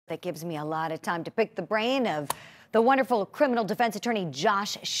That gives me a lot of time to pick the brain of the wonderful criminal defense attorney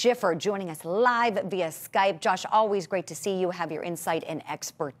Josh Schiffer, joining us live via Skype. Josh, always great to see you, have your insight and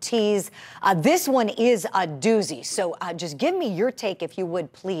expertise. This one is a doozy, so just give me your take, if you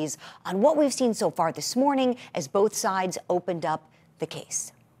would, please, on what we've seen so far this morning as both sides opened up the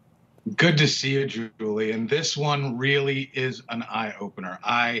case. Good to see you, Julie. And this one really is an eye-opener.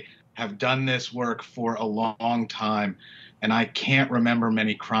 I have done this work for a long time, and I can't remember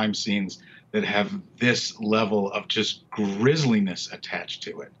many crime scenes that have this level of just grisliness attached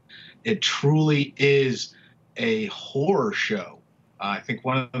to it. It truly is a horror show. I think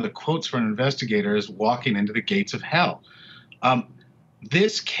one of the quotes from an investigator is walking into the gates of hell.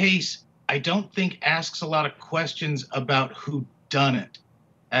 This case, I don't think, asks a lot of questions about who done it.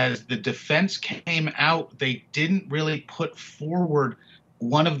 As the defense came out, they didn't really put forward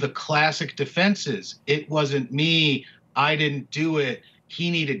one of the classic defenses. It wasn't me, I didn't do it,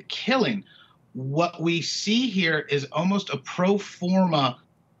 he needed killing. What we see here is almost a pro forma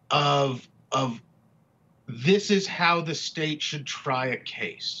of this is how the state should try a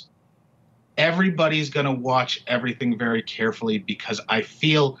case. Everybody's going to watch everything very carefully, because I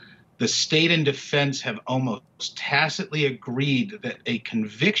feel the state and defense have almost tacitly agreed that a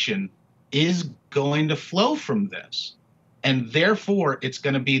conviction is going to flow from this. And therefore, it's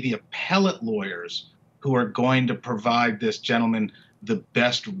going to be the appellate lawyers who are going to provide this gentleman the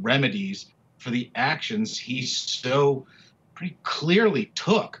best remedies for the actions he so pretty clearly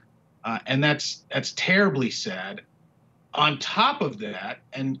took. And that's terribly sad. On top of that,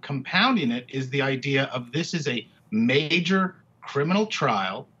 and compounding it, is the idea of this is a major criminal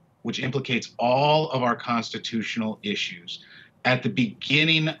trial which implicates all of our constitutional issues at the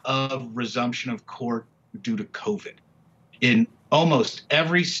beginning of resumption of court due to COVID. In almost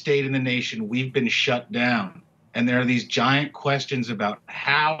every state in the nation, we've been shut down. And there are these giant questions about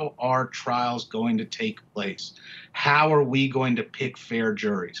how are trials going to take place? How are we going to pick fair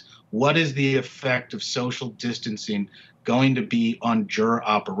juries? What is the effect of social distancing going to be on juror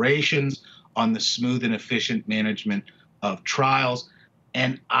operations, on the smooth and efficient management of trials?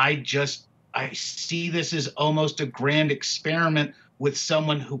 And I see this as almost a grand experiment with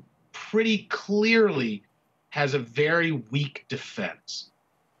someone who pretty clearly has a very weak defense.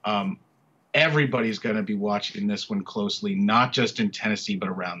 Everybody's going to be watching this one closely, not just in Tennessee, but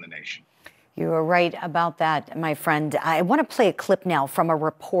around the nation. You are right about that, my friend. I want to play a clip now from a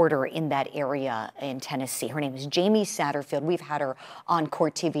reporter in that area in Tennessee. Her name is Jamie Satterfield. We've had her on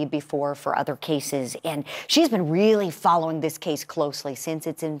Court TV before for other cases, and she's been really following this case closely since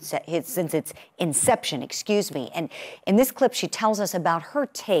its inception. And in this clip, she tells us about her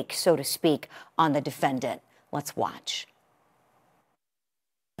take, so to speak, on the defendant. Let's watch.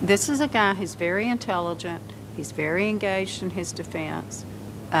 This is a guy who's very intelligent. He's very engaged in his defense.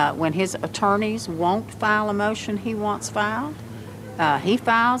 When his attorneys won't file a motion he wants filed, he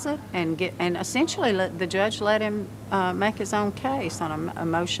files it, and essentially the judge let him make his own case on a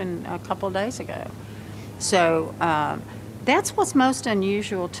motion a couple of days ago. So that's what's most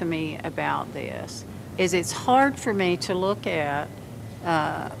unusual to me about this. Is it's hard for me to look at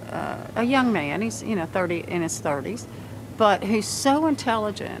a young man, he's 30 in his 30s, but who's so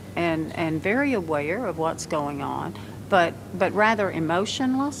intelligent and very aware of what's going on, but rather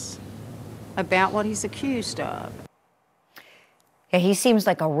emotionless about what he's accused of. Yeah, he seems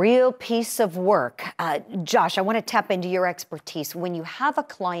like a real piece of work. Josh, I want to tap into your expertise. When you have a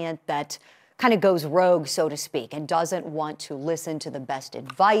client that kind of goes rogue, so to speak, and doesn't want to listen to the best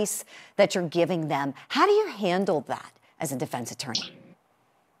advice that you're giving them, how do you handle that as a defense attorney?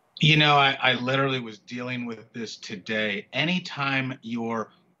 You know, I literally was dealing with this today. Anytime you're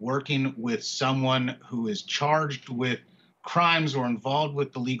working with someone who is charged with crimes or involved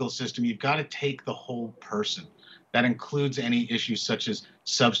with the legal system, you've got to take the whole person. That includes any issues such as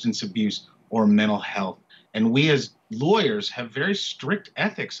substance abuse or mental health. And we as lawyers have very strict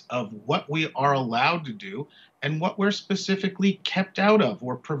ethics of what we are allowed to do and what we're specifically kept out of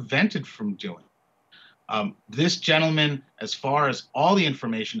or prevented from doing. This gentleman, as far as all the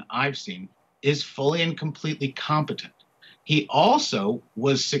information I've seen, is fully and completely competent. He also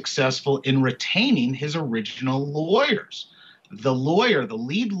was successful in retaining his original lawyers. The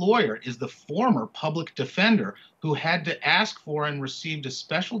lead lawyer, is the former public defender who had to ask for and received a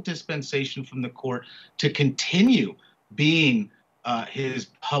special dispensation from the court to continue being his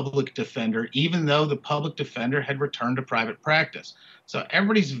public defender, even though the public defender had returned to private practice. So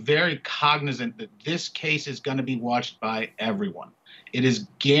everybody's very cognizant that this case is going to be watched by everyone. It is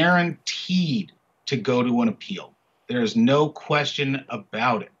guaranteed to go to an appeal. There is no question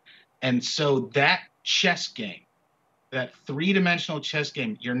about it. And so that chess game that three-dimensional chess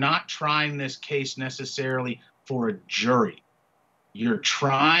game, you're not trying this case necessarily for a jury. You're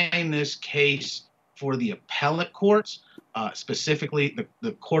trying this case for the appellate courts, specifically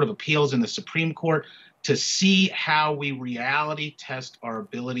the Court of Appeals and the Supreme Court, to see how we reality test our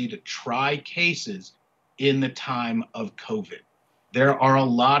ability to try cases in the time of COVID. There are a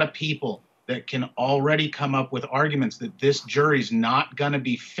lot of people that can already come up with arguments that this jury's not going to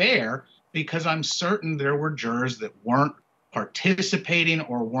be fair, because I'm certain there were jurors that weren't participating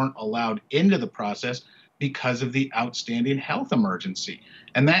or weren't allowed into the process because of the outstanding health emergency.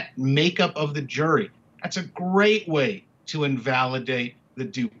 And that makeup of the jury, that's a great way to invalidate the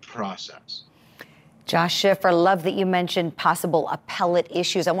due process. Josh Schiffer, love that you mentioned possible appellate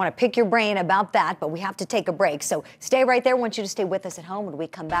issues. I want to pick your brain about that, but we have to take a break. So stay right there. I want you to stay with us at home. When we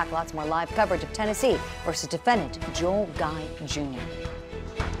come back, lots more live coverage of Tennessee versus defendant Joel Guy Jr.